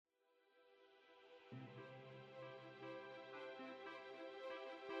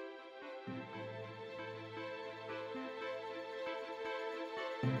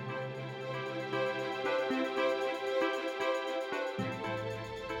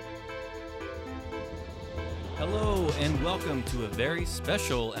Hello and welcome to a very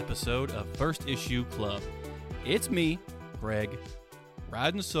special episode of First Issue Club. It's me, Greg,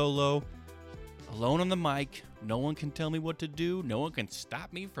 riding solo, alone on the mic. No one can tell me what to do. No one can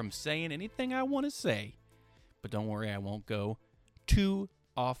stop me from saying anything I want to say. But don't worry, I won't go too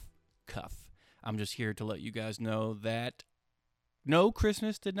off cuff. I'm just here to let you guys know that no,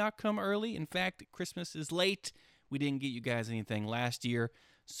 Christmas did not come early. In fact, Christmas is late. We didn't get you guys anything last year.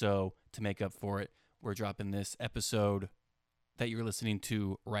 So to make up for it, we're dropping this episode that you're listening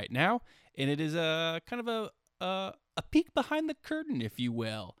to right now, and it is a kind of a peek behind the curtain, if you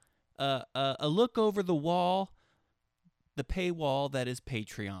will, a look over the wall, the paywall that is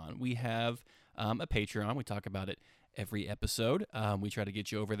Patreon. We have a Patreon. We talk about it every episode. We try to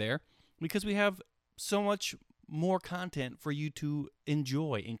get you over there because we have so much more content for you to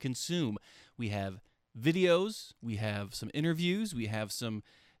enjoy and consume. We have videos. We have some interviews. We have some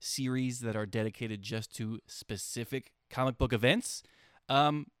series that are dedicated just to specific comic book events.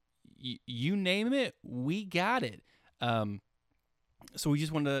 You name it, we got it. So we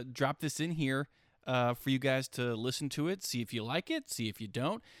just wanted to drop this in here for you guys to listen to it, see if you like it, see if you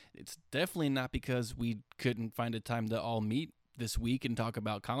don't. It's definitely not because we couldn't find a time to all meet this week and talk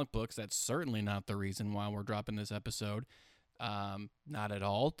about comic books. That's certainly not the reason why we're dropping this episode. Not at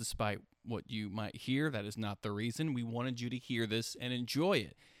all, despite what you might hear. That is not the reason. We wanted you to hear this and enjoy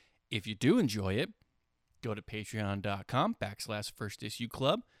it. If you do enjoy it, go to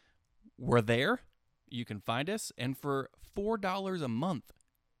patreon.com/firstissueclub. We're there. You can find us. And for $4 a month,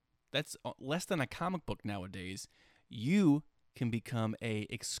 that's less than a comic book nowadays, you can become a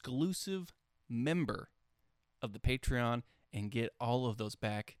exclusive member of the Patreon and get all of those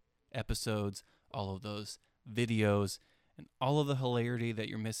back episodes, all of those videos, and all of the hilarity that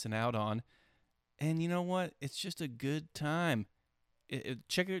you're missing out on. And you know what? It's just a good time.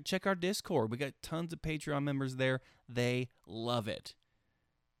 Check our Discord. We got tons of Patreon members there. They love it.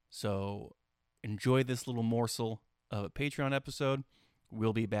 So enjoy this little morsel of a Patreon episode.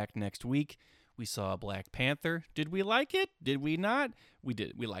 We'll be back next week. We saw Black Panther. Did we like it? Did we not? We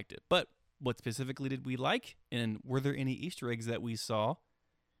did. We liked it. But what specifically did we like? And were there any Easter eggs that we saw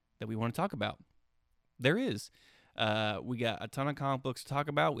that we want to talk about? There is. We got a ton of comic books to talk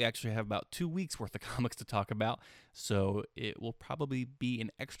about. We actually have about 2 weeks worth of comics to talk about, so it will probably be an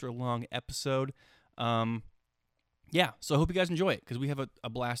extra long episode. Yeah, so I hope you guys enjoy it because we have a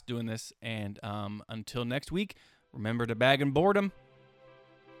blast doing this. And until next week, remember to bag and boredom.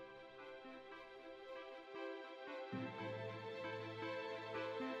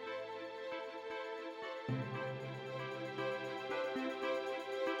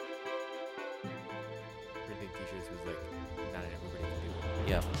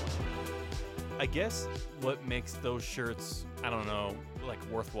 Yeah. I guess what makes those shirts, I don't know, like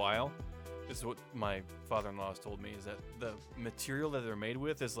worthwhile, is what my father-in-law has told me, is that the material that they're made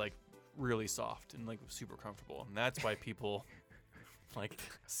with is like really soft and like super comfortable, and that's why people like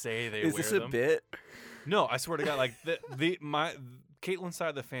say they wear them. Is this a bit? No, I swear to God, like my Caitlin's side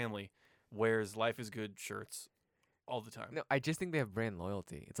of the family wears Life is Good shirts all the time. No, I just think they have brand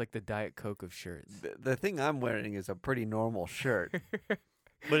loyalty. It's like the Diet Coke of shirts. The thing I'm wearing is a pretty normal shirt.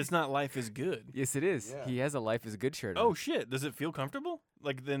 But it's not Life is Good. Yes, it is. Yeah. He has a Life is Good shirt on. Oh shit! Does it feel comfortable?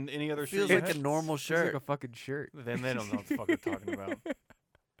 Like than any other shirt? Feels you like have? a normal It's shirt. like a fucking shirt. Then they don't know what the fuck they're talking about.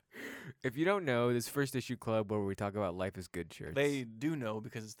 If you don't know, this First Issue Club where we talk about Life is Good shirts. They do know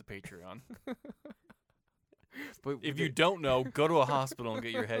because it's the Patreon. But If you don't know, go to a hospital and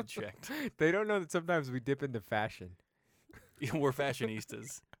get your head checked. they don't know that sometimes we dip into fashion. We're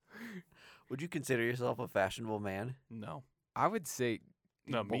fashionistas. Would you consider yourself a fashionable man? No. I would say.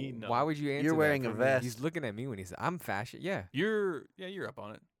 No, me, no. Why would you answer You're that wearing for a me? vest. He's looking at me when he said, "I'm fashion." Yeah, You're up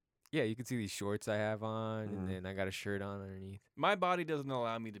on it. yeah. You can see these shorts I have on, Mhm. and then I got a shirt on underneath. My body doesn't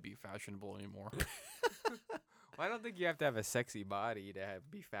allow me to be fashionable anymore. Well, I don't think you have to have a sexy body to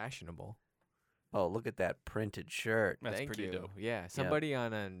be fashionable. Oh, look at that printed shirt. That's Thank pretty you. dope. Yeah, somebody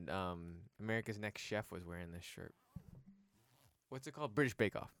on an America's Next Chef was wearing this shirt. What's it called? British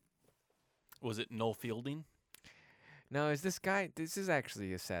Bake Off. Was it Noel Fielding? No, is this guy? This is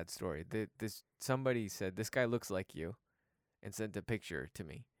actually a sad story. Somebody said this guy looks like you, and sent a picture to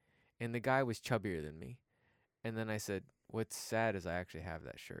me, and the guy was chubbier than me, and then I said, "What's sad is I actually have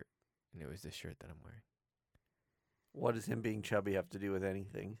that shirt, and it was this shirt that I'm wearing." What does him being chubby have to do with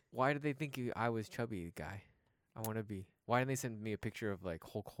anything? Why did they think I was chubby, guy? I want to be. Why didn't they send me a picture of like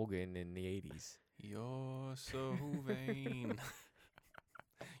Hulk Hogan in the 80s? You're so vain.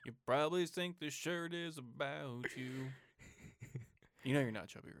 You probably think this shirt is about you. You know you're not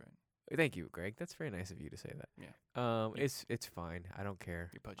chubby, right? Thank you, Greg. That's very nice of you to say that. Yeah. It's fine. I don't care.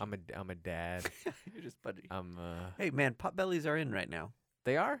 You're pudgy. I'm a dad. You're just pudgy. I'm Hey, man, Potbellies are in right now.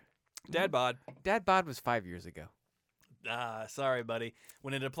 They are? Dad bod. Dad bod was 5 years ago. Sorry, buddy.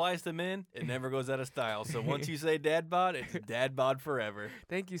 When it applies to men, it never goes out of style. So once you say dad bod, it's dad bod forever.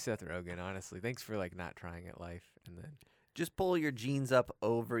 Thank you, Seth Rogen, honestly. Thanks for like not trying at life and then Just pull your jeans up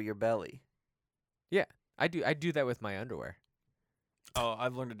over your belly. I do that with my underwear. Oh,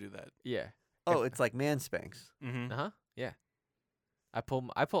 I've learned to do that. Yeah. Oh, it's like man spanks. Mm-hmm. Uh-huh. Yeah. I pull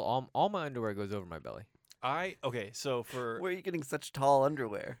all my underwear goes over my belly. Okay, so for Where are you getting such tall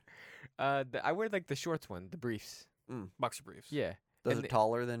underwear? I wear like the shorts one, the briefs. boxer briefs, Yeah. Those And are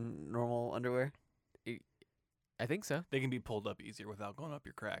taller than normal underwear? I think so. they can be pulled up easier without going up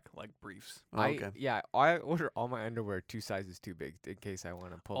your crack, like briefs. Oh, okay. I order all my underwear 2 sizes too big in case I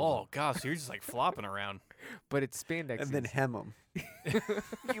want to pull them Oh up. gosh, so you're just like flopping around. But it's spandex. And then hem them.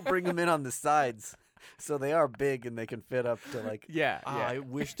 You bring them in on the sides. So they are big and they can fit up to like. yeah. I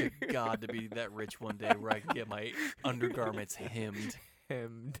wish to God to be that rich one day where I could get my undergarments hemmed.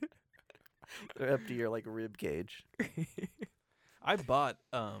 Hemmed. They're up to your like rib cage. I bought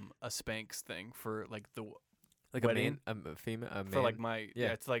a Spanx thing for like the Like wedding. a female, a man. for like my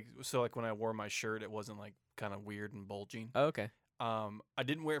Yeah. It's like so like when I wore my shirt, it wasn't like kind of weird and bulging. Oh, okay. I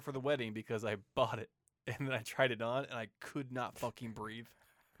didn't wear it for the wedding because I bought it and then I tried it on and I could not fucking breathe.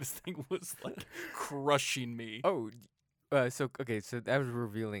 This thing was like crushing me. Oh, so that was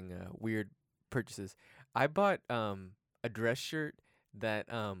revealing weird purchases. I bought a dress shirt that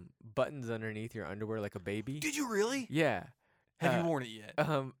buttons underneath your underwear like a baby. Did you really? Yeah. Have you worn it yet?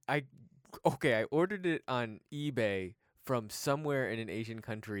 I ordered it on eBay from somewhere in an Asian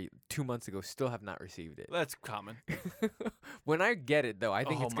country 2 months ago. Still have not received it. That's common. When I get it though, I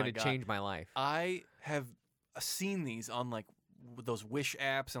think Oh it's my gonna God. change my life. I have seen these on like those Wish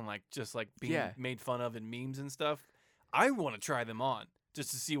apps and like just like being Yeah. made fun of in memes and stuff. I want to try them on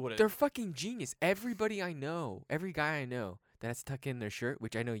just to see what it. They're fucking genius. Everybody I know, every guy I know that has to tuck in their shirt,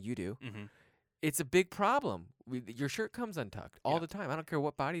 which I know you do, Mhm. it's a big problem. Your shirt comes untucked all Yeah. the time. I don't care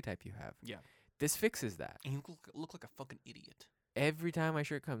what body type you have. Yeah. This fixes that. And you look like a fucking idiot. Every time my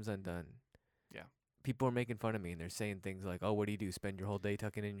shirt comes undone, Yeah. people are making fun of me and they're saying things like, "Oh, what do you do? Spend your whole day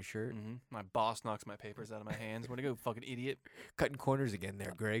tucking in your shirt, My boss knocks my papers out of my hands. Where to go, fucking idiot? cutting corners again?"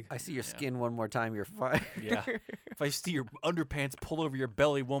 There, Greg. I see your Yeah. skin one more time, you're fine. Yeah. If I see your underpants pull over your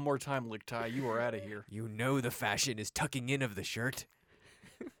belly one more time, Lick Tie, you are out of here. You know the fashion is tucking in of the shirt.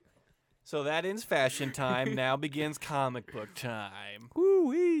 So that ends fashion time. Now begins comic book time. Woo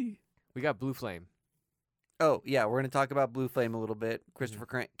wee. We got Blue Flame. Oh, yeah, we're going to talk about Blue Flame a little bit.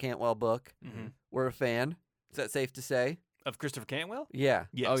 Christopher Cantwell book. Mm-hmm. We're a fan. Is that safe to say? Of Christopher Cantwell? Yeah.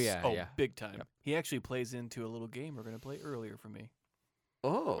 Yes. Oh, yeah, Oh, yeah. big time. Yep. He actually plays into a little game we're going to play earlier for me.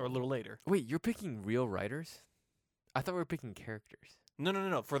 Oh. Or a little later. Wait, you're picking real writers? I thought we were picking characters.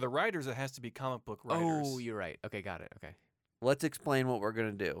 No. For the writers, it has to be comic book writers. Oh, you're right. Okay, got it. Okay. Let's explain what we're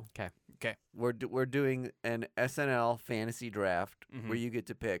going to do. 'Kay. 'Kay. We're doing an SNL fantasy draft where Mhm. you get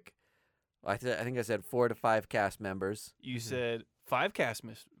to pick, I think I said 4 to 5 cast members. You said five cast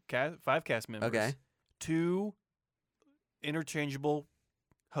members. Okay. 2 interchangeable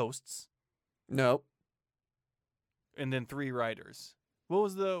hosts, Nope. and then 3 writers. What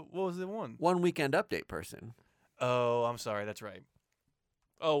was the one? 1 weekend update person. Oh, I'm sorry. That's right.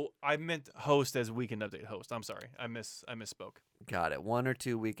 Oh, I meant host as weekend update host. I'm sorry. I misspoke. Got it. 1 or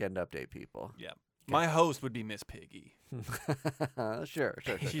 2 weekend update people. Yeah. My host would be Miss Piggy. Sure.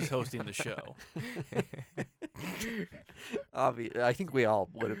 She's hosting the show. I think we all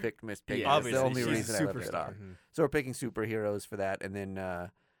would have picked Miss Piggy. Yeah, That's the obviously, only she's reason a I left it superstar. off. So we're picking superheroes for that, and then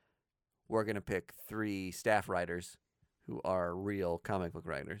we're gonna pick 3 staff writers who are real comic book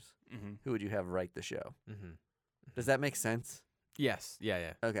writers. Mm-hmm. Who would you have write the show? Mm-hmm. Does that make sense? Yes.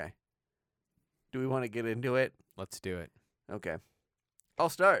 Yeah. Okay. Do we want to get into it? Let's do it. Okay. I'll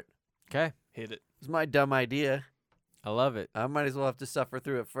start. Okay. Hit it. It's my dumb idea. I love it. I might as well have to suffer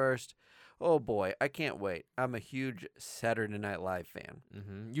through it first. Oh boy, I can't wait. I'm a huge Saturday Night Live fan.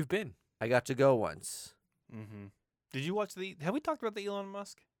 Mm-hmm. You've been. I got to go once. Mm-hmm. Did you watch have we talked about the Elon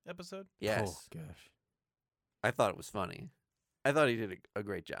Musk episode? Yes. Oh, gosh. I thought it was funny. I thought he did a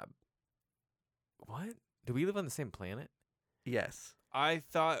great job. What? Do we live on the same planet? Yes. I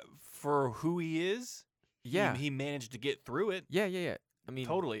thought for who he is, Yeah. he managed to get through it. Yeah. I mean,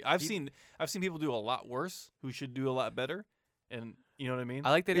 Totally. I've he- seen people do a lot worse who should do a lot better. And you know what I mean? I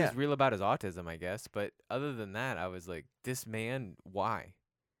like that he Yeah. was real about his autism, I guess. But other than that, I was like, this man, why?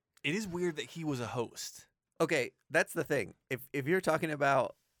 It is weird that he was a host. Okay, that's the thing. If you're talking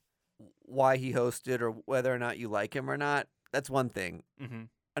about why he hosted or whether or not you like him or not, that's one thing. Mm-hmm.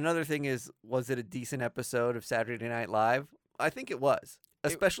 another thing is, was it a decent episode of Saturday Night Live? I think it was,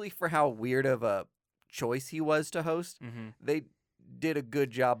 especially for how weird of a choice he was to host. Mm-hmm. They did a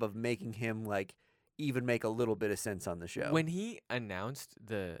good job of making him like even make a little bit of sense on the show. When he announced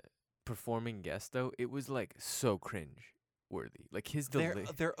the performing guest, though, it was like so cringe worthy. Like his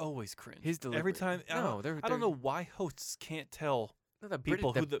They're always cringe. his Every delivery. time. No, I don't know why hosts can't tell No, the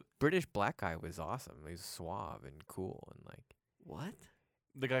people British, who the British black guy was awesome. He was suave and cool and like what?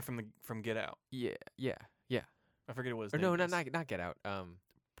 the guy from Get Out. yeah. I forget what his Or name no, is. not Get Out.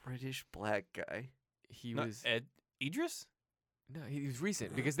 British black guy. He Not was Ed Idris. no, he was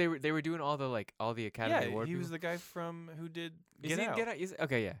recent because they were doing all the Academy Yeah, Award. he was people. the guy from who did Is Get he in Out. Get Out?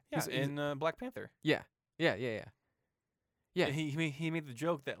 Okay, yeah. Yeah, He's- in Black Panther. yeah. Yeah. And he made the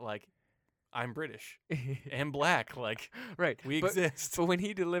joke that like I'm British and black, like right. we but, exist. But when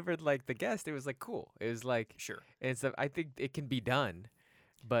he delivered like the guest, it was like cool. It was like Sure. and stuff. I think it can be done,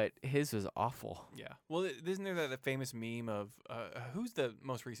 but his was awful. Yeah. Well, isn't there that famous meme of who's the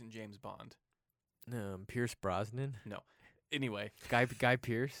most recent James Bond? Pierce Brosnan, Anyway, Guy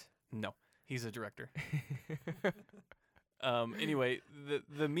Pierce. no, he's a director. Anyway,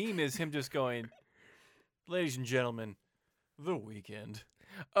 the meme is him just going, "Ladies and gentlemen, The Weeknd."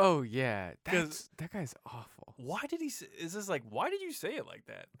 Oh yeah, 'Cause- that guy's awful. Why did he? Is this like? Why did you say it like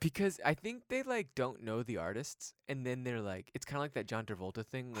that? Because I think they like don't know the artists, and then they're like, it's kind of like that John Travolta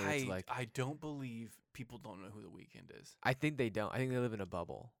thing where it's like, I don't believe people don't know who The Weeknd is. I think they don't. I think they live in a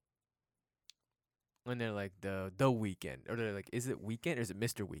bubble. When they're like the Weekend, or they're like, is it Weekend or is it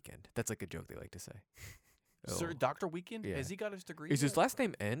Mr. Weekend? That's like a joke they like to say. Sir Oh. Dr. Weeknd? Yeah. Has he got his degree? Is his yet? last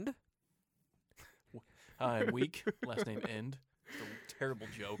name End? I'm weak. Last name End. It's a terrible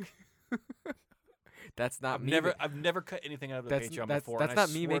joke. That's not I've me. I've never cut anything out of the That's- Patreon that's- before. that's and I not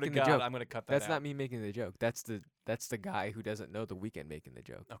me swear making to the God, joke. I'm gonna cut that That's out. not me making the joke. That's the guy who doesn't know the Weekend making the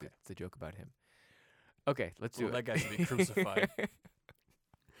joke. Okay. It's a joke about him. Okay, let's do Well, it. that guy should be crucified.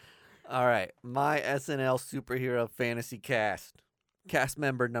 All right, my SNL superhero fantasy cast. Cast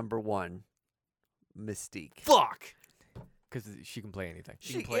member number 1, Mystique. Fuck. Because she can play anything.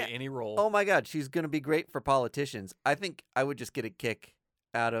 She can She- play yeah. any role. Oh my God, she's gonna be great for politicians. I think I would just get a kick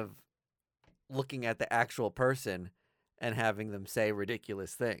out of looking at the actual person and having them say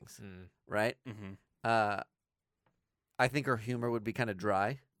ridiculous things, Mm. right? Mm-hmm. I think her humor would be kind of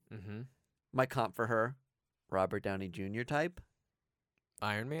dry. Mm-hmm. My comp for her, Robert Downey Jr. type.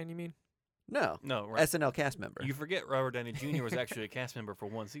 Iron Man, you mean? No, No, right. SNL cast member. You forget Robert Downey Jr. was actually a cast member for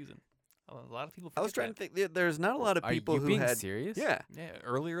one season. A lot of people forget I was trying that. to think. There's not a lot of people Are you who being had. serious? Yeah, Yeah,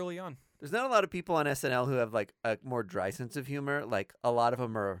 early on. there's not a lot of people on SNL who have like a more dry sense of humor. Like a lot of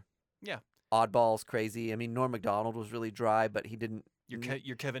them are. Yeah. Oddballs, crazy. I mean, Norm Macdonald was really dry, but he didn't.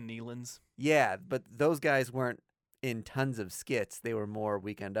 Your Kevin Nealons. Yeah, but those guys weren't in tons of skits. They were more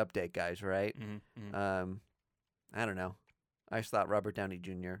Weekend Update guys, right? Mm-hmm. I don't know. I just thought Robert Downey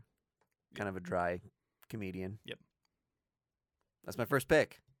Jr. kind of a dry comedian. Yep. That's my first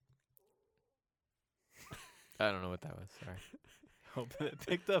pick. I don't know what that was. Sorry. Hope that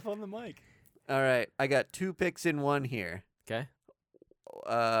picked up on the mic. All right, I got 2 picks in one here. Okay.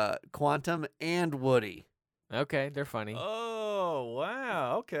 Quantum and Woody. Okay, they're funny. Oh,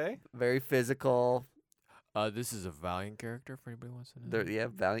 wow. Okay. Very physical. This is a Valiant character for anybody who wants to know. They're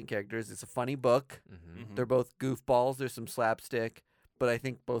valiant characters. It's a funny book. Mm-hmm. Mhm. They're both goofballs. There's some slapstick, but I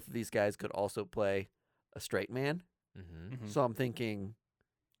think both of these guys could also play a straight man. Mm-hmm. Mhm. So I'm thinking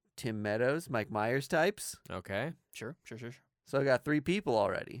Tim Meadows, Mike Myers types. Okay. Sure. So I got 3 people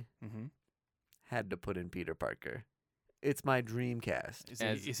already. Mm-hmm. Had to put in Peter Parker. It's my dream cast. Is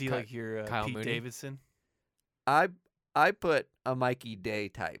he Ky- like your Kyle Pete Mooney? Davidson? I put a Mikey Day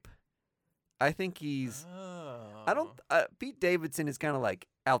type. I think he's. Oh. I don't. Pete Davidson is kind of like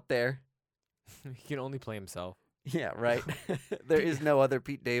out there. He can only play himself. Yeah, right. There is no other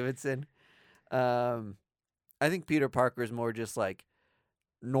Pete Davidson. I think Peter Parker is more just like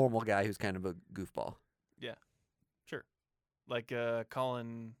normal guy who's kind of a goofball. Like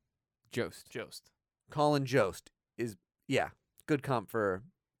Colin Jost. Jost. Colin Jost is good comp for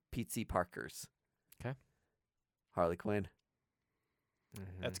Pete C. Parker's. 'Kay. Harley Quinn.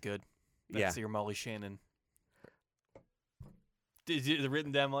 Mm-hmm. That's good. Yeah. That's your Molly Shannon. Is it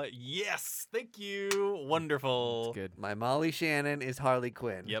written down like yes? Thank you. Wonderful. good. My Molly Shannon is Harley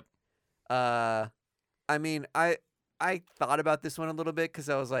Quinn. Yep. I mean, I thought about this one a little bit because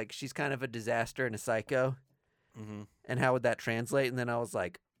I was like, she's kind of a disaster and a psycho, Mm-hmm. and how would that translate? And then I was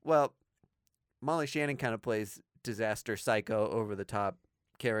like, well, Molly Shannon kind of plays disaster, psycho, over the top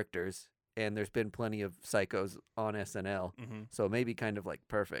characters, and there's been plenty of psychos on SNL, Mm-hmm. so maybe kind of like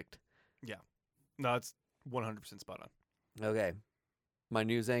perfect. No, it's 100% spot on. Okay, My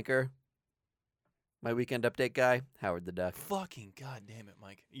news anchor. My weekend update guy, Howard the Duck. Fucking goddamn it,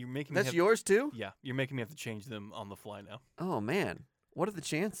 Mike! You're making me That's have, yours too? Yeah, you're making me have to change them on the fly now. Oh man, what are the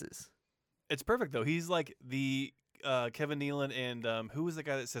chances? It's perfect though. He's like the Kevin Nealon and who was the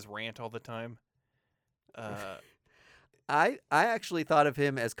guy that says rant all the time? I actually thought of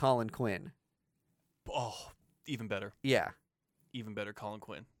him as Colin Quinn. Oh, even better. Yeah, Even better, Colin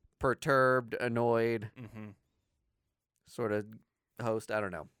Quinn. perturbed, annoyed, Mm-hmm. sort of host. I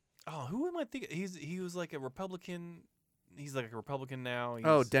don't know. Oh, who am I thinking? He was like a Republican. He's like a Republican now. He's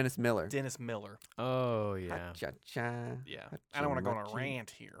Oh, Dennis Miller. Dennis Miller. Oh yeah. Ha-cha-cha. Yeah, I don't want to go on a Hachi-machi.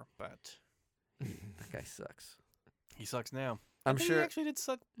 rant here, but That guy sucks. he sucks now. I'm I think sure. he actually did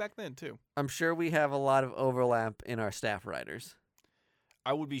suck back then too. I'm sure we have a lot of overlap in our staff writers.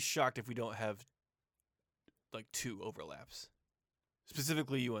 I would be shocked if we don't have like 2 overlaps.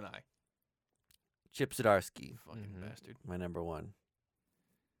 Specifically, you and I. Chip Zdarsky, Fucking Mhm. bastard. my number one.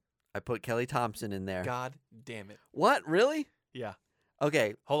 I put Kelly Thompson in there. God damn it. What? Really? Yeah.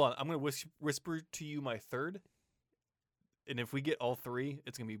 Okay. Hold on. I'm gonna whisper to you my third, and if we get all 3,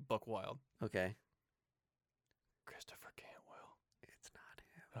 it's gonna be Buck Wild. Okay. Christopher Cantwell. It's not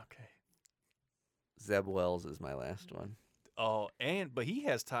him. Okay. Zeb Wells is my last one. Oh, but he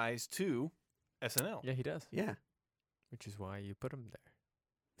has ties to SNL. Yeah, he does. Yeah. Which is why you put him there.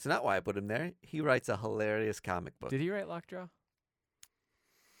 It's not why I put him there. He writes a hilarious comic book. Did he write Lockjaw?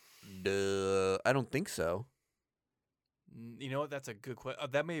 Duh. I don't think so. You know what? That's a good question.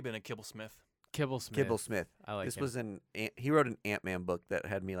 That may have been a Kibble Smith. Kibble Smith. Kibble Smith. I like This him. was he wrote an Ant-Man book that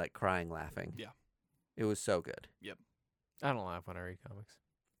had me like crying laughing. Yeah. It was so good. I don't laugh when I read comics.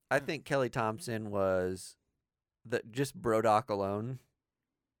 I Mm. think Kelly Thompson was just Brodock alone.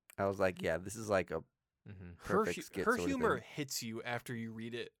 I was like, yeah, this is like a Mm-hmm. perfect skit her sort of humor thing. hits you after you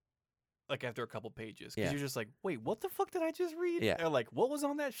read it, like after a couple pages, because Yeah. you're just like, wait, what the fuck did I just read? Yeah. Or like, what was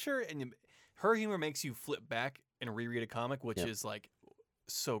on that shirt? And her humor makes you flip back and reread a comic, which Yep. is like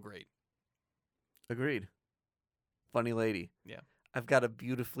so great. Agreed. Funny lady. Yeah. I've got a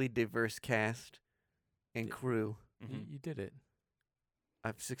beautifully diverse cast and crew. Mhm. You did it.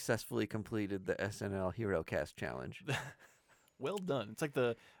 I've successfully completed the SNL Hero Cast Challenge. Well done. It's like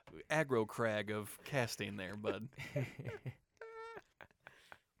the aggro crag of casting there, bud.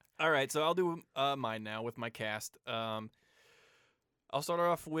 All right, so I'll do mine now with my cast. I'll start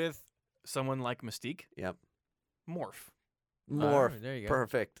off with someone like Mystique. Yep. Morph. Morph. there you go.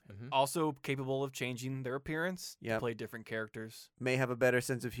 Perfect. Mm-hmm. Also capable of changing their appearance to Yep. play different characters. May have a better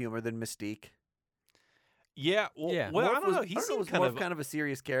sense of humor than Mystique. Yeah, well, Yeah. well I Morph don't know. was- He I don't know, seemed was kind Morph of kind of a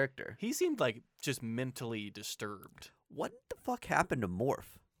serious character. he seemed like just mentally disturbed. What the fuck happened to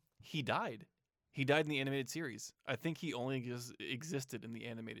Morph? He died. He died in the animated series. I think he only just existed in the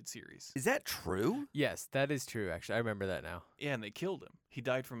animated series. Is that true? Yes, that is true. Actually, I remember that now. Yeah, and they killed him. He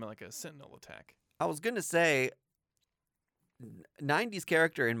died from like a sentinel attack. I was gonna say 90s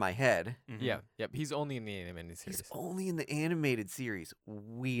character in my head. Mhm. Yeah. Yep. He's only in the animated series. He's only in the animated series.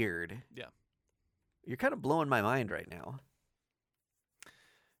 Weird. Yeah. You're kind of blowing my mind right now.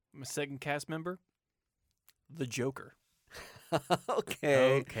 My second cast member, the Joker.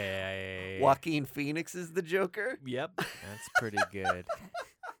 Okay. Okay. Joaquin Phoenix is the Joker. Yep. That's pretty good.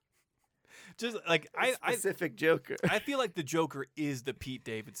 Just like A specific Joker. I feel like the Joker is the Pete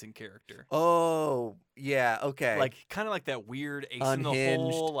Davidson character. Oh, yeah. Okay. Like kind of like that weird ace in the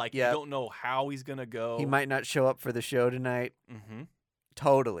Unhinged, hole. Like yep. you don't know how he's gonna go. he might not show up for the show tonight. Mm-hmm.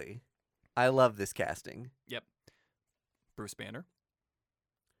 Totally. I love this casting. Bruce Banner,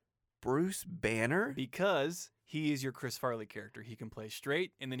 Bruce Banner? because he is your Chris Farley character. He can play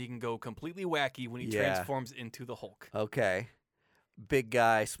straight, and then he can go completely wacky when he Yeah. transforms into the Hulk. Okay. Big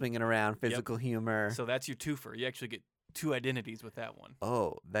guy swinging around, physical humor. So that's your twofer. You actually get 2 identities with that one.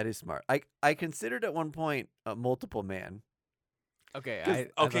 Oh, that is smart. I considered at one point a multiple man. Okay. 'Cause- I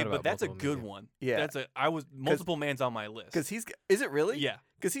thought okay, about but that's a multiple good men, one. Yeah. I was multiple man's on my list. Because is it really? Yeah,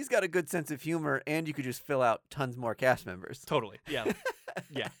 Because he's got a good sense of humor, and you could just fill out tons more cast members. totally. Yeah,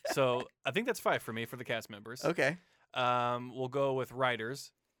 yeah. So I think that's 5 for me for the cast members. Okay. We'll go with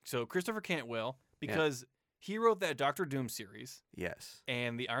writers. So Christopher Cantwell, because he wrote that Doctor Doom series, Yes.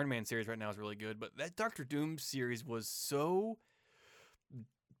 and the Iron Man series right now is really good. But that Doctor Doom series was so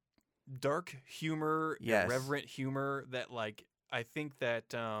dark humor, Yes. irreverent humor that like I think that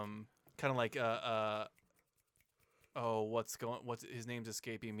kind of like what's his name's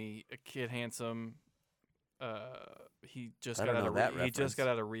escaping me? A Kid Handsome. He just I got don't out know of that he just got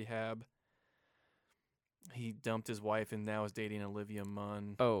reference. out of rehab. He dumped his wife and now is dating Olivia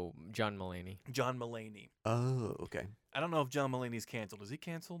Munn. Oh, John Mulaney. John Mulaney. Oh, okay. I don't know if John Mulaney's canceled. Is he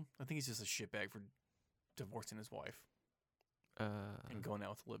canceled? I think he's just a shitbag for divorcing his wife. and going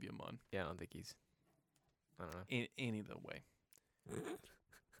out with Olivia Munn. Yeah, I don't think he's. I don't know. Any of the way.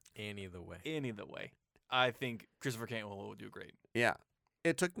 Any of the way. Any of the way. I think Christopher Cantwell will do great. Yeah.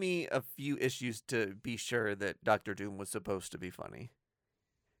 It took me a few issues to be sure that Doctor Doom was supposed to be funny.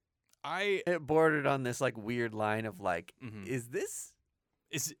 It bordered on this like weird line of like, Mhm. is this?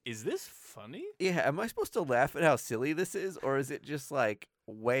 Is this funny? Yeah, am I supposed to laugh at how silly this is, or is it just like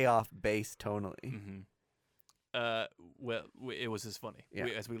way off base tonally? Mm-hmm. Well, it was as funny, Yeah.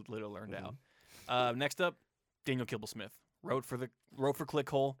 as we later learned Mhm. out. Next up, Daniel Kibblesmith wrote for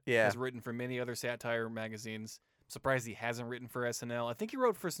Clickhole. Yeah. Has written for many other satire magazines. Surprised he hasn't written for SNL. I think he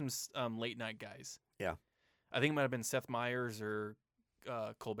wrote for some late night guys. Yeah. I think it might have been Seth Meyers or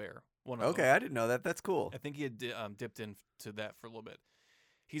Colbert. One of Okay, them. I didn't know that. That's cool. I think he had dipped into that for a little bit.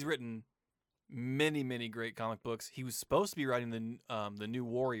 He's written many, many great comic books. He was supposed to be writing the New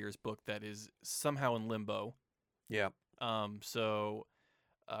Warriors book that is somehow in limbo. Yeah. So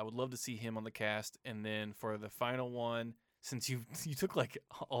I would love to see him on the cast. And then for the final one, since you took like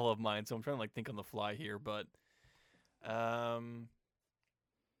all of mine, so I'm trying to like think on the fly here, but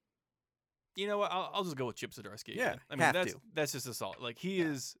you know what? I'll just go with Chip Zdarsky. Yeah, again. I mean have to. that's just a solid. Like he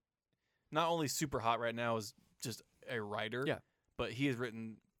is not only super hot right now as just a writer, Yeah. but he has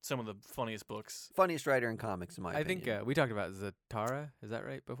written some of the funniest books. Funniest writer in comics, in my I think opinion. we talked about Zatara. Is that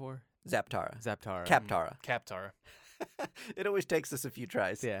right before? Zaptara. Zaptara. Captara. Captar. It always takes us a few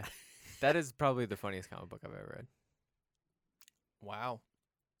tries. Yeah. That is probably the funniest comic book I've ever read. Wow.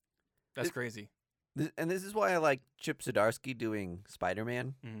 That's It- crazy. And this is why I like Chip Zdarsky doing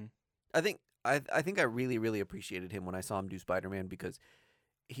Spider-Man. Mm-hmm. I think I really, really appreciated him when I saw him do Spider-Man because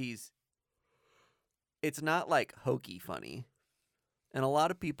it's not like hokey funny. And a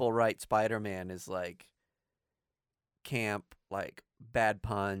lot of people write Spider-Man as like camp, like bad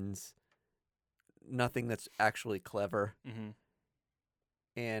puns, nothing that's actually clever. Mm-hmm.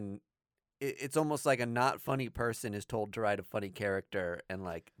 And it's almost like a not funny person is told to write a funny character, and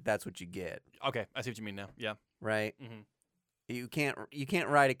like that's what you get, Okay, I see what you mean now. Yeah. right? Mm-hmm. You can't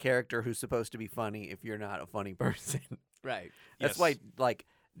write a character who's supposed to be funny if you're not a funny person. Right. That's why like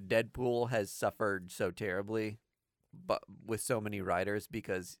Deadpool has suffered so terribly, but with so many writers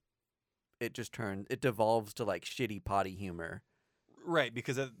because it devolves to like shitty potty humor. Right,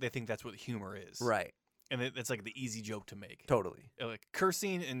 because they think that's what humor is. Right. And it's like the easy joke to make. Totally. Like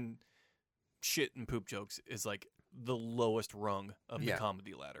cursing and shit and poop jokes is like the lowest rung of Yeah. the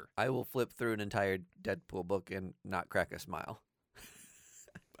comedy ladder. I will flip through an entire Deadpool book and not crack a smile.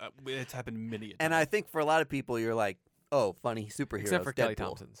 It's happened many a time. And I think for a lot of people, you're like, oh, funny superheroes. Except for Kelly Deadpool.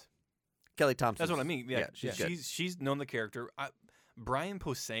 Thompson's. Kelly Thompson. That's what I mean. Yeah, she's good. she's known the character. Brian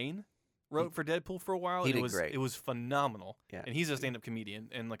Posehn wrote for Deadpool for a while. He and did it was great. It was phenomenal. Yeah. And he's a stand-up comedian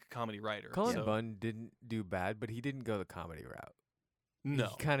and like a comedy writer. Cullen so, Bunn didn't do bad, but he didn't go the comedy route. no,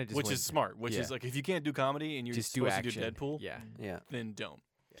 He kind of just which went is smart. Which yeah. is like if you can't do comedy and you're just do supposed action. to do Deadpool, Yeah. Yeah. then don't.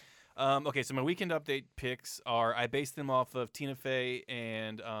 Okay, so my weekend update picks are I based them off of Tina Fey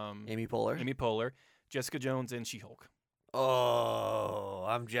and Amy Poehler. Amy Poehler, Jessica Jones, and She-Hulk. Oh,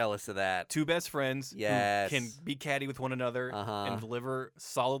 I'm jealous of that. Two best friends Yes. who can be catty with one another Uh-huh. and deliver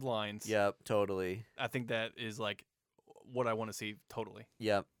solid lines. Yep, totally. I think that is like what I want to see totally.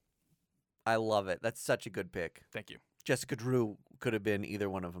 Yep. I love it. That's such a good pick. Thank you. Jessica Drew could have been either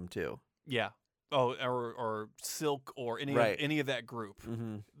one of them too. Yeah. Oh, or Silk or Right. any of that group.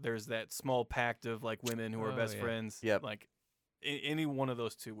 Mm-hmm. There's that small pact of like women who are Oh, best yeah. friends. Yep. Like any one of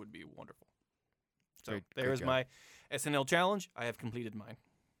those two would be wonderful. So Great there's job. my SNL challenge. I have completed mine.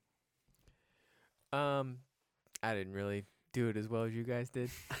 I didn't really do it as well as you guys did.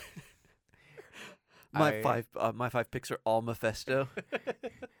 My five picks are all Mephisto.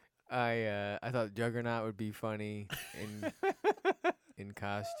 I thought Juggernaut would be funny in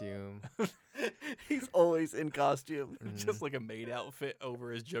costume. He's always in costume. Just like a maid outfit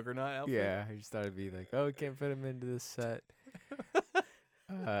over his Juggernaut outfit. Yeah, I just thought it'd be like, oh, we can't fit him into this set.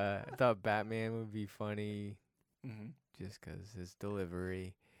 I thought Batman would be funny Mm-hmm. just 'cause his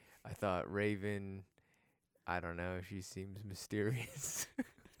delivery. I thought Raven, I don't know, she seems mysterious.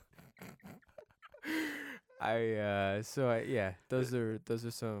 Yeah, those are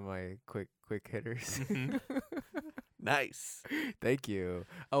some of my quick hitters. Mhm. Nice. Thank you.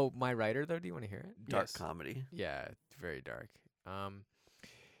 Oh, my writer though, do you want to hear it? Dark Yes. comedy. Yeah, it's very dark.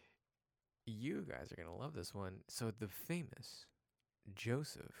 You guys are gonna love this one. So the famous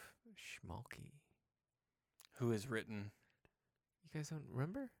Joseph Schmalke. Who has written? You guys don't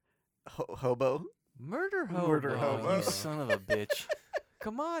remember? Hobo. Murder Hobo. Murder Oh, Hobo. you son of a bitch.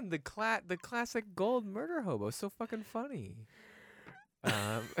 Come on, the classic gold Murder Hobo. So fucking funny.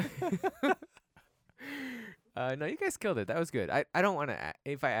 No, you guys killed it. That was good. I don't want to.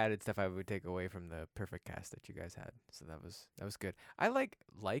 If I added stuff, I would take away from the perfect cast that you guys had. So that was good. I like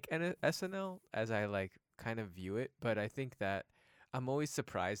SNL as I like kind of view it, but I think that I'm always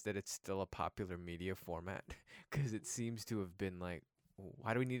surprised that it's still a popular media format because it seems to have been like,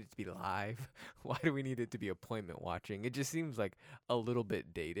 why do we need it to be live? Why do we need it to be appointment watching? It just seems like a little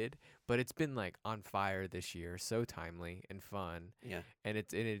bit dated, but it's been like on fire this year, so timely and fun. Yeah. And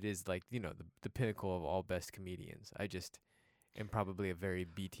it is like, the pinnacle of all best comedians. I just am probably a very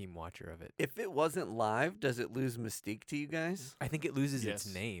B team watcher of it. If it wasn't live, does it lose mystique to you guys? I think it loses its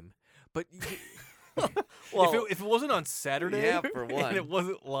Yes. name. But If it wasn't on Saturday, yeah, for one. and it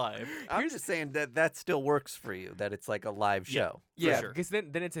wasn't live, I'm just saying that still works for you. That it's like a live Yeah. show. yeah, sure. because then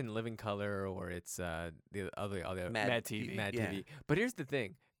it's in living color or it's the other Mad TV. Mad yeah. TV. But here's the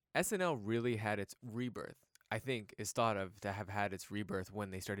thing. SNL really had its rebirth. I think is thought of to have had its rebirth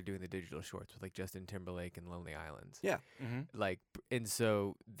when they started doing the digital shorts with like Justin Timberlake and Lonely Islands. Yeah. And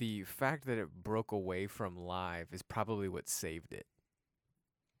so the fact that it broke away from live is probably what saved it.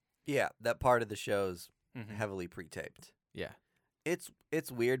 Yeah, that part of the show's Mhm. heavily pre-taped. Yeah.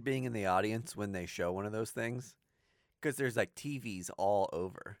 It's weird being in the audience when they show one of those things because there's like TVs all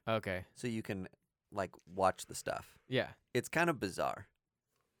over, Okay. so you can like watch the stuff. Yeah. It's kind of bizarre.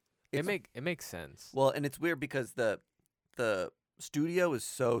 It makes sense. Well, and it's weird because the studio is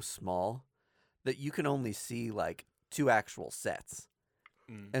so small that you can only see like 2 actual sets.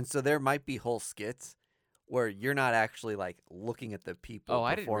 Mm. And so there might be whole skits where you're not actually like looking at the people. Oh,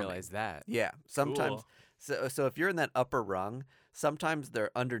 I didn't performing. realize that. Yeah, sometimes. Cool. So if you're in that upper rung, sometimes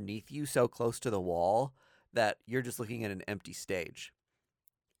they're underneath you so close to the wall that you're just looking at an empty stage.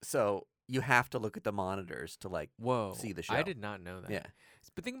 So you have to look at the monitors to like Whoa. see the I show. did not know that. Yeah.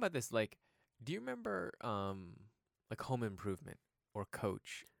 But think about this, like, do you remember like Home Improvement or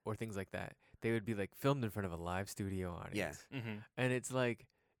Coach or things like that? They would be like filmed in front of a live studio audience. Mm-hmm. And it's like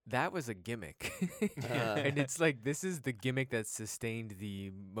that was a gimmick. And it's like this is the gimmick that sustained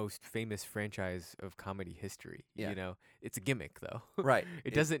the most famous franchise of comedy history. Yeah. You know? It's a gimmick though. Right.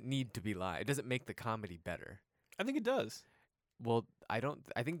 It doesn't need to be live. It doesn't make the comedy better. I think it does. Well, I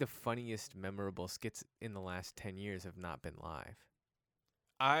think the funniest memorable skits in the last 10 years have not been live.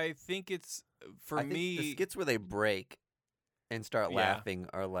 I think it's for I think me. the skits where they break and start Yeah. laughing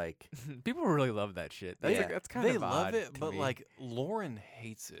are like, People really love that shit. That's, Yeah. that's kind they of love odd it, to but me. like Lauren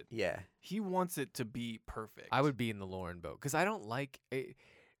hates it. yeah. He wants it to be perfect. I would be in the Lauren boat because I don't like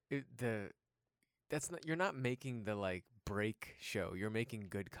that's not, you're not making the like break show. You're making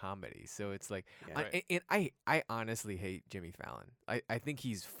good comedy. So it's like, Yeah. Right. and I honestly hate Jimmy Fallon. I think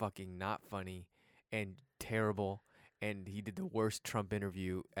he's fucking not funny and terrible. And he did the worst Trump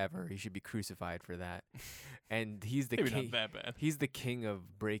interview ever. He should be crucified for that. And he's the Maybe king. not that bad. He's the king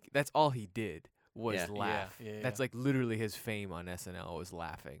of break. That's all he did was Yeah. laugh. Yeah, yeah, That's yeah. like literally his fame on SNL was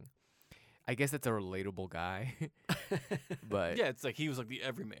laughing. I guess that's a relatable guy, but Yeah, it's like he was like the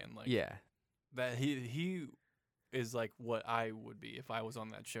everyman. Like yeah, that he is like what I would be if I was on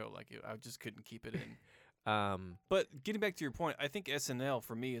that show. Like I just couldn't keep it in. But getting back to your point, I think SNL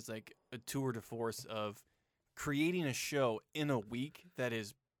for me is like a tour de force of creating a show in a week that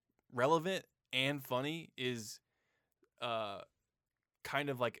is relevant and funny is kind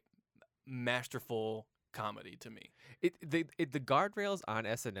of like masterful comedy to me. the guardrails on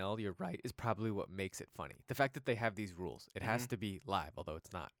SNL, you're right, is probably what makes it funny. The fact that they have these rules, it has Mhm. to be live, although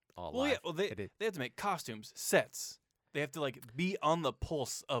it's not all Well, live. yeah, well It is- they have to make costumes, sets. They have to like be on the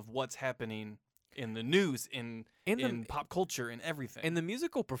pulse of what's happening in the news, in And pop culture, and everything. and the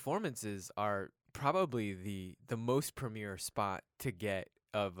musical performances are probably the most premier spot to get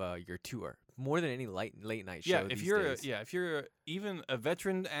of your tour, more than any late night show. yeah, if these you're days. if you're even a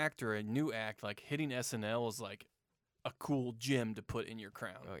veteran act or a new act, like hitting SNL is like a cool gem to put in your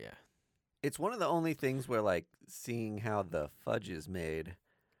crown. Oh yeah. It's one of the only things where like seeing how the fudge is made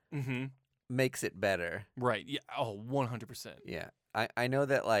Mm-hmm. makes it better. Right. Yeah. Oh, 100%. Yeah. I know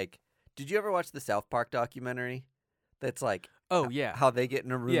that like, did you ever watch the South Park documentary? That's like Oh yeah. how they get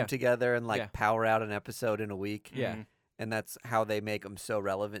in a room Yeah. together and like Yeah. power out an episode in a week. Yeah. Mhm. And that's how they make them so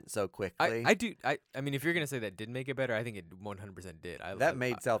relevant so quickly. I mean, if you're gonna say that did make it better, I think it 100% did. that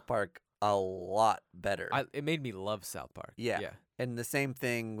made South Park a lot better. It made me love South Park. Yeah. Yeah. And the same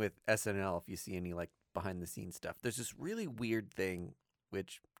thing with SNL. If you see any like behind the scenes stuff, there's this really weird thing,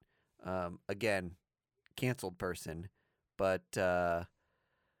 which, again, canceled person, but oh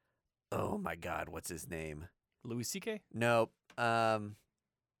my God, what's his name? Louis C.K. Nope.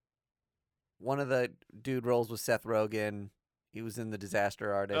 One of the dude roles with Seth Rogen. He was in The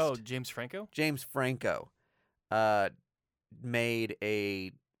Disaster Artist. Oh, James Franco. James Franco, made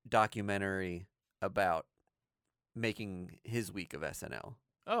a documentary about making his week of SNL.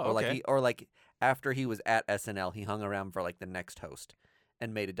 Oh, Or okay. like after he was at SNL, he hung around for like the next host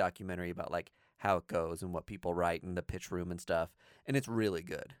and made a documentary about like how it goes and what people write in the pitch room and stuff. And it's really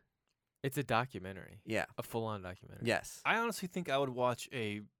good. It's a documentary, Yeah. a full-on documentary. Yes. I honestly think I would watch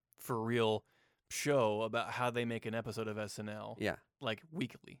a for real show about how they make an episode of SNL, Yeah. like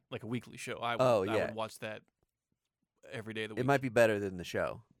weekly, like a weekly show. I would, Oh, I yeah. would watch that every day of the It week. might be better than the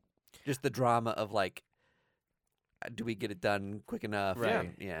show. Just the drama of like, do we get it done quick enough? Right.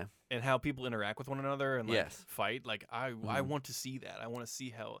 And, yeah. And how people interact with one another and like Yes. fight. Like I Mhm. want to see that. I want to see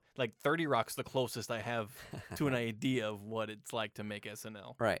how like 30 Rock's the closest I have to an idea of what it's like to make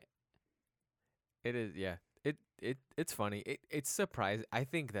SNL. Right. It is, yeah. It's funny. It's surprising. I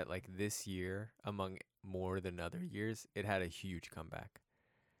think that like this year, among more than other years, it had a huge comeback.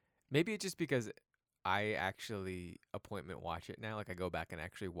 Maybe it's just because I actually appointment watch it now. Like I go back and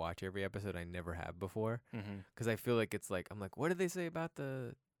actually watch every episode I never have before. Mm-hmm. Because I feel like it's like I'm like, what did they say about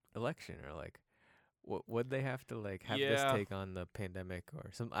the election, or like, what would they have to like have this Yeah. take on the pandemic or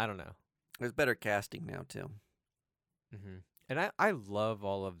some? I don't know. There's better casting now too. And I love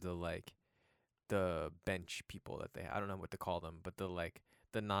all of the like the bench people that they. I don't know what to call them, but the like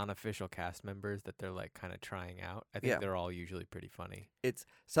the non-official cast members that they're like kind of trying out. I think Yeah. they're all usually pretty funny. It's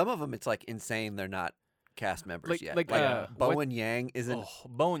some of them. It's like insane. They're not cast members Like- yet. like, what- Bowen Yang isn't. Oh,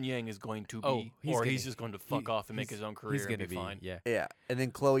 Bowen Yang is going to be, Oh, he's or gonna- he's just going to fuck off and make he's- his own career He's gonna and be fine. yeah. Yeah, and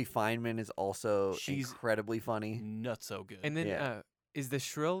then Chloe Feynman is also She's- incredibly funny. Nuts so good. And then Yeah. is the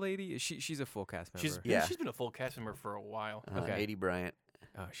Shrill lady? She's a full cast member. Yeah. She's been a full cast member for a while. Okay. 80 Bryant.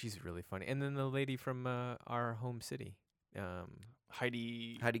 Oh, she's really funny. And then the lady from our home city.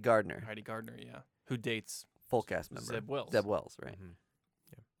 Heidi Heidi Gardner, Heidi Gardner, yeah, who dates full cast member. Zeb Wells. Zeb Wells, right? Mhm.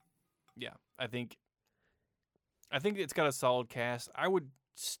 Yeah, I think it's got a solid cast. I would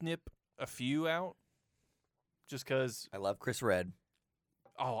snip a few out, just because. I love Chris Redd.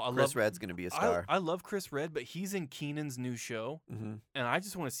 Oh, I Chris love Redd's gonna be a star. I love Chris Redd, but he's in Keenan's new show, Mm-hmm. and I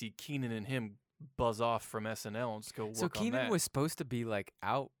just want to see Keenan and him buzz off from SNL and just go work So on Keenan that. was supposed to be like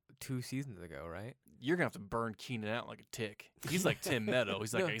out 2 seasons ago, right? You're gonna have to burn Keenan out like a tick. He's like Tim Meadow.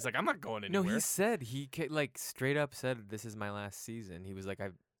 He's like No. I'm not going No, anywhere. he said like straight up said this is my last season. He was like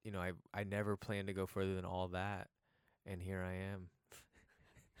I never planned to go further than all that, and here I am.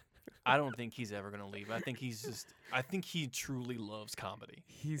 I don't think he's ever gonna leave. I think he truly loves comedy.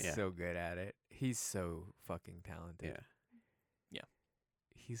 He's Yeah. so good at it. He's so fucking talented. Yeah.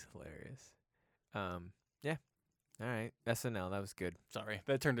 He's hilarious. Yeah. All right. SNL, that was good. Sorry,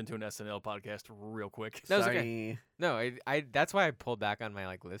 that turned into an SNL podcast real quick. That was okay. Sorry. No, I that's why I pulled back on my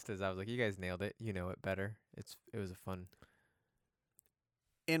like list, as I was like, you guys nailed it. You know it better. It was a fun.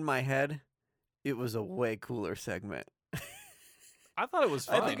 In my head, it was a way cooler segment. I thought it was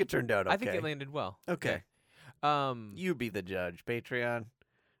fine. I think it turned out okay. I think it landed well. Okay. Yeah. You be the judge, Patreon.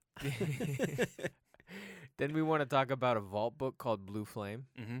 Then we want to talk about a vault book called Blue Flame.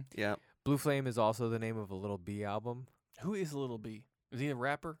 Mm-hmm. Yeah. Blue Flame is also the name of a Little B album. Who is Little B? Is he a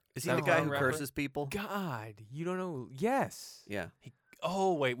rapper? Is he No, the guy I'm who a rapper? curses people? God, you don't know? Yes. Yeah.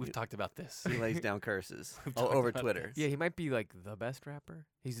 Oh wait, we've talked about this. He lays down curses We've talked over about Twitter. Yeah, he might be like the best rapper.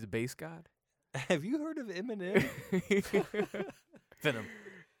 He's the bass god. Have you heard of Eminem? Venom.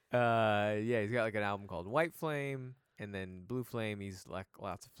 Yeah, he's got like an album called White Flame, and then Blue Flame. He's like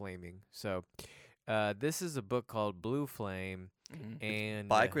lots of flaming. So, this is a book called Blue Flame, Mhm. and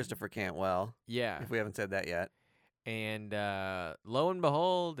By Christopher Cantwell, yeah, if we haven't said that yet. and lo and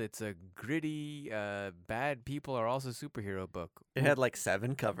behold, it's a gritty, bad people are also superhero book. It had like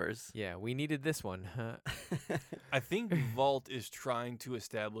 7 covers. Yeah, we needed this one. I think Vault is trying to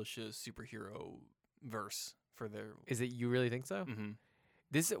establish a superhero verse for their. Is it? You really think so? Mhm.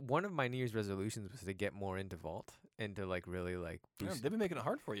 This one of my New Year's resolutions was to get more into Vault and to like really like Yeah, boost, they've been making it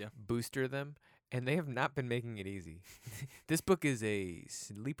hard for you. booster them, and they have not been making it easy. This book is a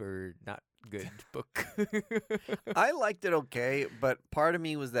sleeper, not good book. I liked it okay, but part of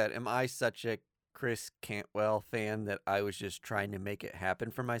me was that am I such a Chris Cantwell fan that I was just trying to make it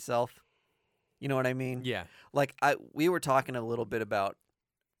happen for myself? You know what I mean? Yeah, Like we were talking a little bit about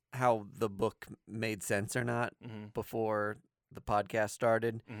how the book made sense or not Mm-hmm. before the podcast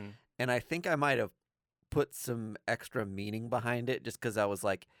started, Mm-hmm. and I think I might have put some extra meaning behind it just because I was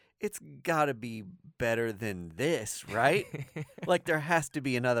like, it's got to be better than this, right? Like there has to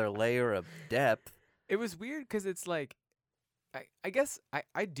be another layer of depth. It was weird because it's like, I guess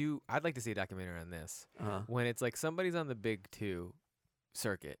I'd like to see a documentary on this when it's like somebody's on the big 2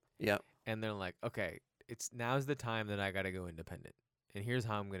 circuit Yeah. and they're like, okay, now's the time that I got to go independent. And here's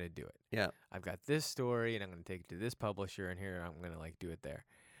how I'm going to do it. Yeah. I've got this story and I'm going to take it to this publisher and here I'm going to like do it there.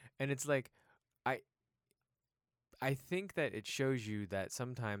 And it's like, I think that it shows you that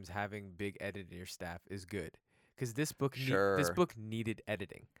sometimes having big editor staff is good, because this book this Sure. book needed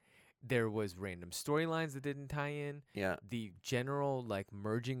editing. There was random storylines that didn't tie in. Yeah. The general like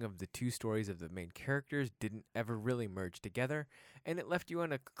merging of the two stories of the main characters didn't ever really merge together, and it left you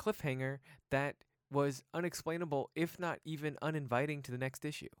on a cliffhanger that was unexplainable, if not even uninviting to the next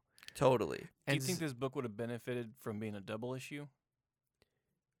issue. Totally. Do you And think this book would have benefited from being a double issue?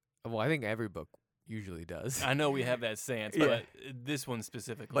 well, I think every book usually does. I know we have that stance, Yeah. but this one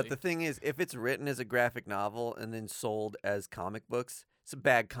specifically. But the thing is, if it's written as a graphic novel and then sold as comic books, it's a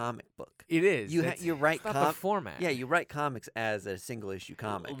bad comic book. It is. You It's- you write it's not the format. Yeah, you write comics as a single issue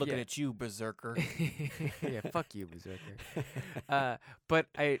comic. Looking Yeah. at you, Berserker. Yeah, fuck you, Berserker. But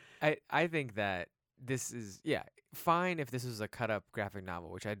I think that this is fine if this was a cut up graphic novel,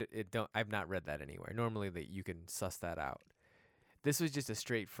 which I've not read that anywhere. Normally that you can suss that out. This was just a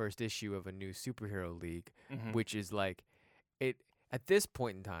straight first issue of a new superhero league, Mhm. which is like it at this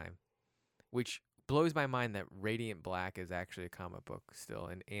point in time, which blows my mind that Radiant Black is actually a comic book still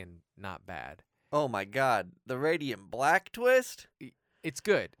and not bad. Oh my God, the Radiant Black twist. It's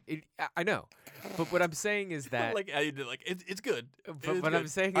good. I know, but what I'm saying is that. like how you did, like it's good. But It's what I'm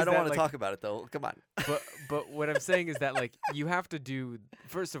good. saying is I don't that, want to like, talk about it though. Come on. but what I'm saying is that like you have to do,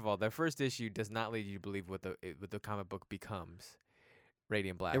 first of all, the first issue does not lead you to believe what the comic book becomes,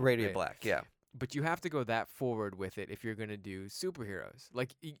 Radiant Black. Radiant right? Black. Yeah. But you have to go that forward with it if you're gonna do superheroes.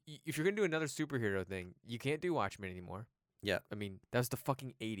 Like if you're gonna do another superhero thing, you can't do Watchmen anymore. Yeah. I mean that was the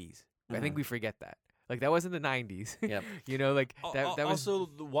fucking 80s. I think Mhm. we forget that. Like that wasn't the 90s. Yep. You know, like that was also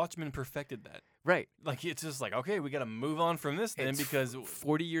the Watchmen perfected that. right. Like it's just like, okay, we got to move on from this then It's because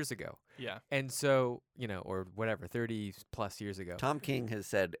 40 years ago. yeah. And so, or whatever, 30 plus years ago. Tom King has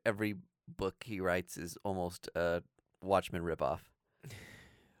said every book he writes is almost a Watchmen ripoff.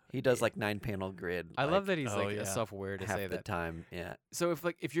 He does like 9-panel grid. I love that he's Oh, like yeah. self-aware to half say the that. time. Yeah. So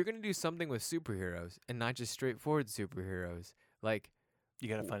if you're gonna do something with superheroes and not just straightforward superheroes, like You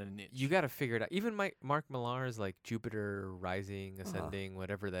got to find a niche. you got to figure it out. Even Mark Millar's like Jupiter Rising, Ascending,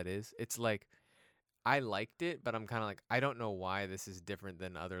 whatever that is. It's like I liked it, but I'm kind of like I don't know why this is different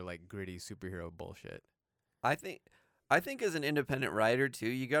than other like gritty superhero bullshit. I think as an independent writer too,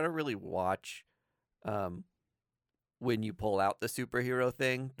 you got to really watch when you pull out the superhero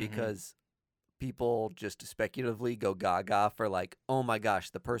thing because people just speculatively go gaga for like, oh my gosh,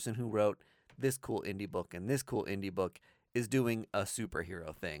 the person who wrote this cool indie book and this cool indie book is doing a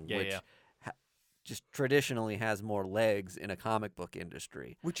superhero thing, Yeah, which yeah. just traditionally has more legs in a comic book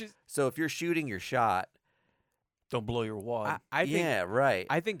industry. Which is So if you're shooting your shot, Don't blow your wad. I think yeah, right.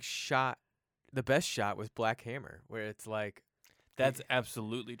 I think the best shot was Black Hammer, where it's like That's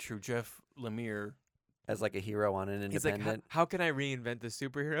absolutely true. Jeff Lemire. as like a hero on an he's like, independent. how can I reinvent the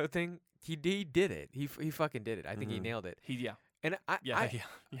superhero thing? He did it. He fucking did it. I think he Mhm. nailed it. Yeah. And Yeah.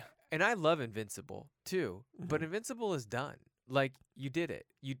 And I love Invincible too, but Mhm. Invincible is done. Like you did it.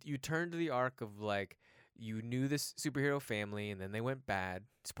 You turned the arc of like you knew this superhero family, and then they went bad.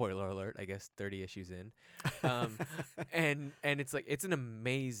 Spoiler alert! I guess 30 issues in, and it's like it's an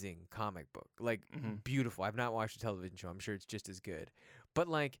amazing comic book, like Mhm. beautiful. I've not watched a television show. I'm sure it's just as good. But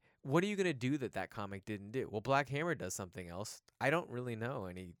like, what are you gonna do that comic didn't do? Well, Black Hammer does something else. I don't really know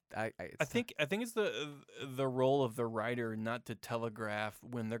any. I think it's the role of the writer not to telegraph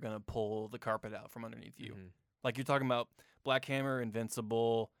when they're gonna pull the carpet out from underneath you. Mhm. Like you're talking about Black Hammer,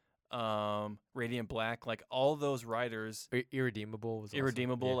 Invincible, Radiant Black, like all those writers, Irredeemable was also-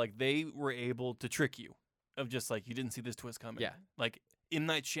 Irredeemable, yeah. like they were able to trick you of just like you didn't see this twist coming. Yeah. Like M.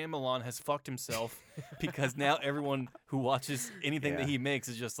 Night Shyamalan has fucked himself because now everyone who watches anything that Yeah. he makes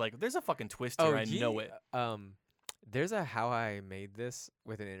is just like, there's a fucking twist here. I know it. There's a How I Made This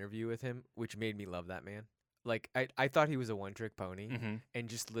with an interview with him, which made me love that man. Like I thought he was a one-trick pony, Mm-hmm. and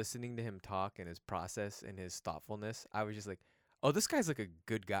just listening to him talk and his process and his thoughtfulness, I was just like, oh, this guy's like a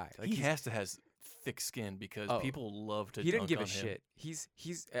good guy. Like He he's- has thick skin because Oh. people love to. he didn't dunk give a on him. shit. He's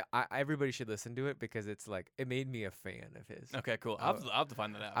everybody should listen to it because it's like it made me a fan of his. Okay, cool. Oh. I'll have to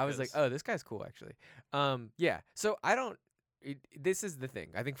find that out. I was like, 'cause- oh, this guy's cool actually. Yeah. So I don't. This is the thing.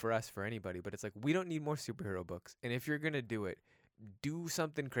 I think for us, for anybody, but it's like we don't need more superhero books. And if you're gonna do it, do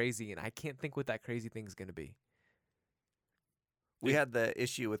something crazy. And I can't think what that crazy thing's gonna be. We had the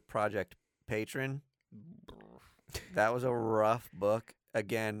issue with Project Patron. That was a rough book.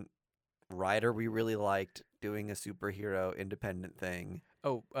 Again, writer we really liked doing a superhero independent thing.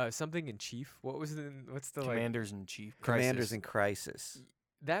 Oh, something in Chief. What's the like Commanders in Chief. Commanders Crisis. in Crisis.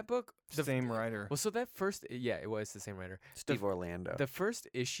 that book? The Same writer. Well, so that first, yeah, it was the same writer. Steve Orlando. The first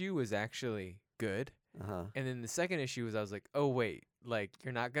issue was actually good, Uh-huh. and then the second issue was I was like, oh wait, like,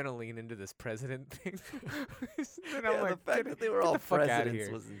 you're not gonna lean into this president thing. And Yeah, I'm like, the fact that they were all the fuck outta presidents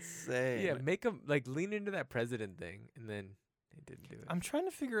here. was insane. Yeah, make them like lean into that president thing, and then they didn't do it. I'm trying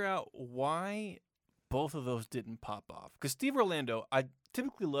to figure out why both of those didn't pop off. Because Steve Orlando, I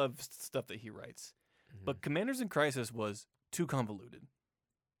typically love stuff that he writes, but Mhm. Commanders in Crisis was too convoluted.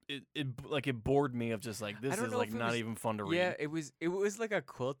 It bored me of just like this don't is know like if it not was- even fun to read. yeah, it was like a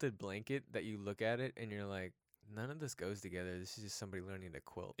quilted blanket that you look at it and you're like, none of this goes together. This is just somebody learning to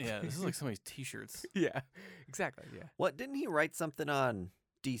quilt. Yeah, this is like somebody's t-shirts. yeah, exactly. Yeah. What, didn't he write something on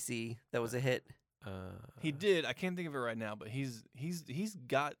DC that was a hit? He did. I can't think of it right now, but he's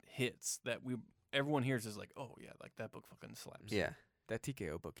got hits that everyone hears is like, oh yeah, like that book fucking slaps. Yeah. That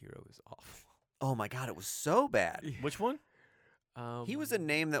TKO book hero is awful. Oh my god, it was so bad. Which one? He was a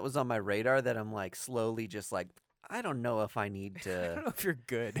name that was on my radar that I'm like slowly just like, I don't know if I need I don't to. know if you're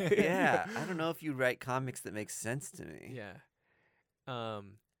good. Yeah, I don't know if you write comics that make sense to me. Yeah.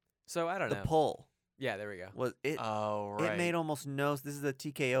 So I don't The know. Pull Yeah, there we go. was it. Oh right. It made almost no. This is the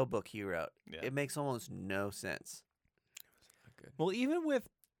TKO book he wrote. Yeah. It makes almost no sense. Not good. Well, even with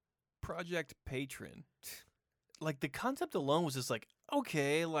Project Patron, like the concept alone was just like,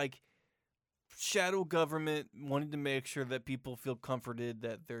 okay, like shadow government wanting to make sure that people feel comforted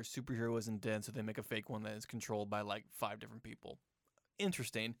that their superhero isn't dead, so they make a fake one that is controlled by like 5 different people.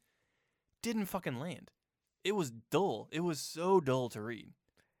 Interesting. Didn't fucking land. It was dull. It was so dull to read.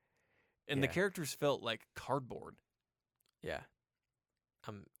 And the Yeah. characters felt like cardboard. Yeah.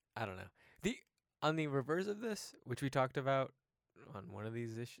 I don't know. On the reverse of this, which we talked about on one of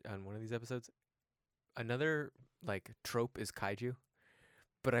these episodes, another like trope is kaiju.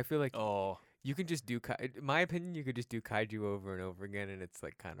 But I feel like Oh, you can just do in my opinion, you could just do kaiju over and over again and it's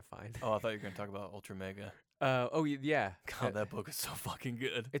like kind of fine. I thought you were going to talk about Ultra Mega. Yeah. God, that book is so fucking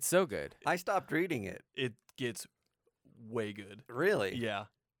good. It's so good. I stopped reading it. It gets way good. Really? Yeah,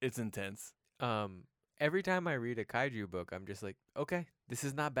 it's intense. Every time I read a kaiju book, I'm just like, okay, this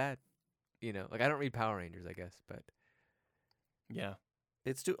is not bad. You know, like I don't read Power Rangers, I guess, but Yeah.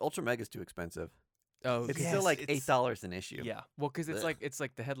 It's too Ultra Mega's too expensive. oh, It's Yes, still like it's- $8 an issue. Yeah. well, because Ugh. it's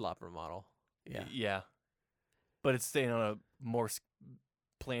like the Headlopper model. Yeah. Yeah. But it's staying on a more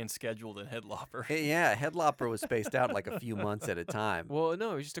planned schedule than Headlopper. Yeah, Headlopper was spaced out like a few months at a time. Well,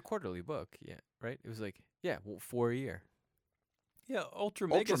 no, it was just a quarterly book. Yeah, right. It was like for a year. Yeah, Ultra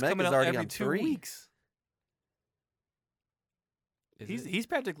Mega's Mega's coming out already every on 2 3. weeks. Is it? He's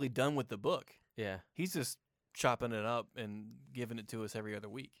practically done with the book. Yeah. He's just chopping it up and giving it to us every other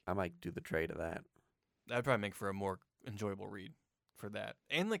week. I might do the trade of that. That'd probably make for a more enjoyable read for that.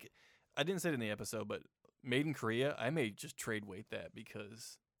 And like, I didn't say it in the episode, but Made in Korea, I may just trade weight that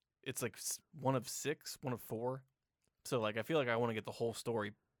because it's like one of 6, one of 4. So like, I feel like I want to get the whole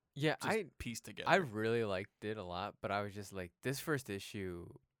story Yeah, just I pieced together. I really liked it a lot, but I was just like, this first issue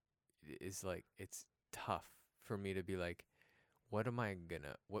is like it's tough for me to be like, what am I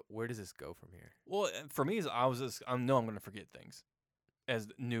gonna? Where does this go from here? Well, for me, is I know I'm going to forget things as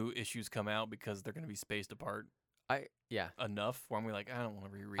new issues come out because they're going to be spaced apart Yeah. enough where I'm gonna be like, I don't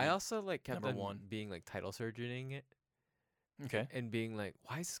want to reread. I also like kept number on 1. being like title surgeoning it Okay. and being like,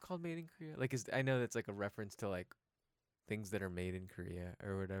 why is this called Made in Korea? Like, I know that's like a reference to like things that are made in Korea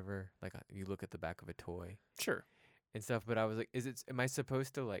or whatever. Like you look at the back of a toy Sure. and stuff. But I was like, is it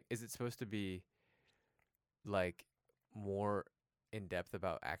supposed to be like more in depth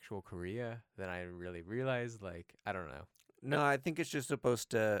about actual Korea than I really realized? Like, I don't know. No, I think it's just supposed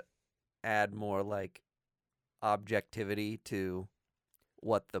to add more like objectivity to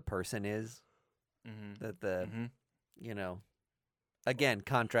what the person is. Mm-hmm. That the Mm-hmm. you know, again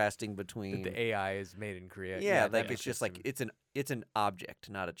contrasting between The AI is made in Korea. yeah, that like makes it's just like some- it's an object,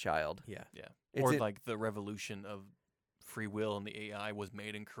 not a child. yeah. It's Or in- like the revolution of free will and the AI was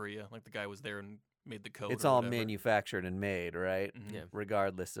made in Korea. Like the guy was there and made the code. it's or all whatever. manufactured and made, right? Mhm. Yeah.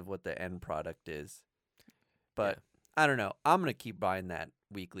 Regardless of what the end product is. But I don't know. I'm gonna keep buying that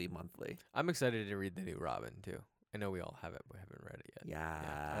weekly, monthly. I'm excited to read the new Robin too. I know we all have it. We haven't read it yet.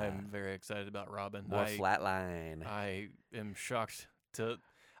 Yeah. I'm very excited about Robin. More flatline. I am shocked to.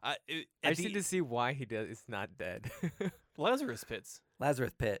 I just need to see why he does. It's not dead. Lazarus Pits.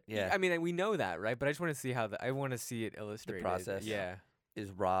 Lazarus Pit. Yeah. I mean, we know that, right? But I just want to see I want to see it illustrated. process. Yeah. Is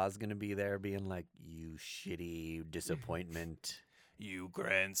Roz gonna be there being like, you shitty disappointment? You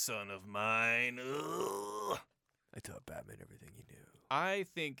grandson of mine. Ugh. I taught Batman everything he knew. I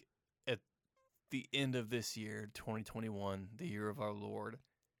think at the end of this year, 2021, the year of our Lord,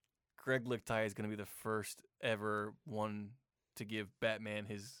 Greg Lichtai is going to be the first ever one to give Batman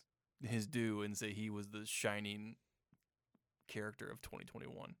his due and say he was the shining character of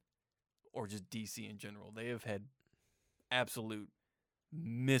 2021, or just DC in general. They have had absolute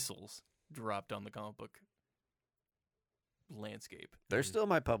missiles dropped on the comic book landscape. They're still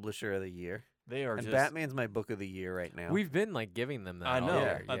my publisher of the year. They are And just. Batman's my book of the year right now. We've been like giving them that. I all know.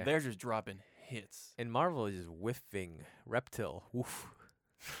 year, yeah. They're just dropping hits. And Marvel is just whiffing Reptile. Woof.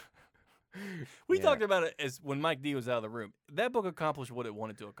 We Yeah. talked about it as when Mike D was out of the room. That book accomplished what it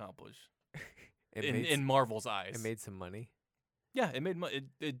wanted to accomplish in Marvel's eyes. It made some money, Yeah, it made money.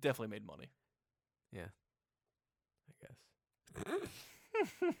 It definitely made money. I guess.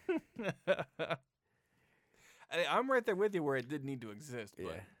 I'm right there with you where it did need to exist. But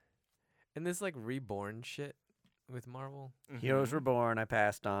Yeah. And this like reborn shit with Marvel, Heroes Mhm. Reborn, I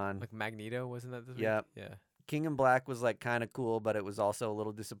passed on. like Magneto, wasn't that this week? Yep. Yeah. King in Black was like kind of cool, but it was also a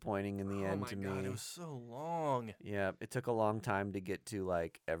little disappointing in the Oh end my to god, me. it was so long. Yeah, it took a long time to get to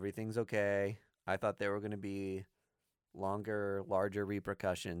like everything's okay. I thought there were going to be longer, larger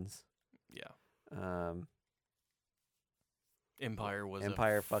repercussions. Yeah, Empire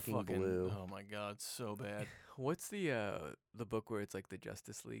Empire was fucking blew. Oh my god, so bad. What's the book where it's like the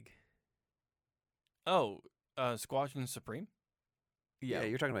Justice League? Oh, Squadron Supreme. Yeah,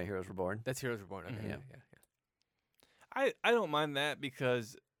 you're talking about Heroes Reborn. That's Heroes Reborn. Okay. Mhm. Yeah. I don't mind that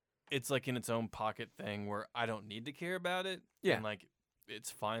because it's like in its own pocket thing where I don't need to care about it. Yeah. And like it's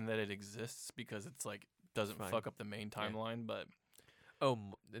fine that it exists because it's like doesn't Fine. fuck up the main Yeah. timeline. But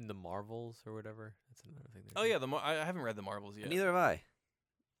Oh, in the Marvels or whatever. That's another thing. oh yeah, I haven't read the Marvels yet. Neither have I.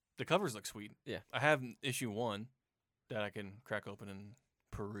 The covers look sweet. Yeah. I have issue 1 that I can crack open and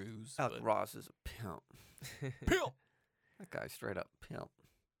peruse. Alec but- Ross is a pimp. Pill! That guy's straight up pimp.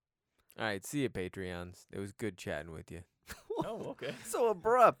 All right. See you, Patreons. It was good chatting with you. Oh, okay. So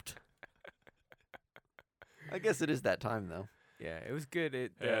abrupt. I guess it is that time though. Yeah, it was good.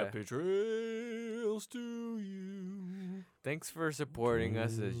 Happy trails to you. Thanks for supporting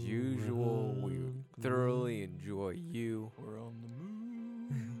us as usual. We thoroughly enjoy you. We're on the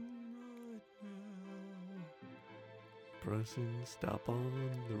moon right now. Pressing stop on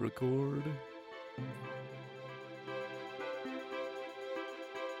the record.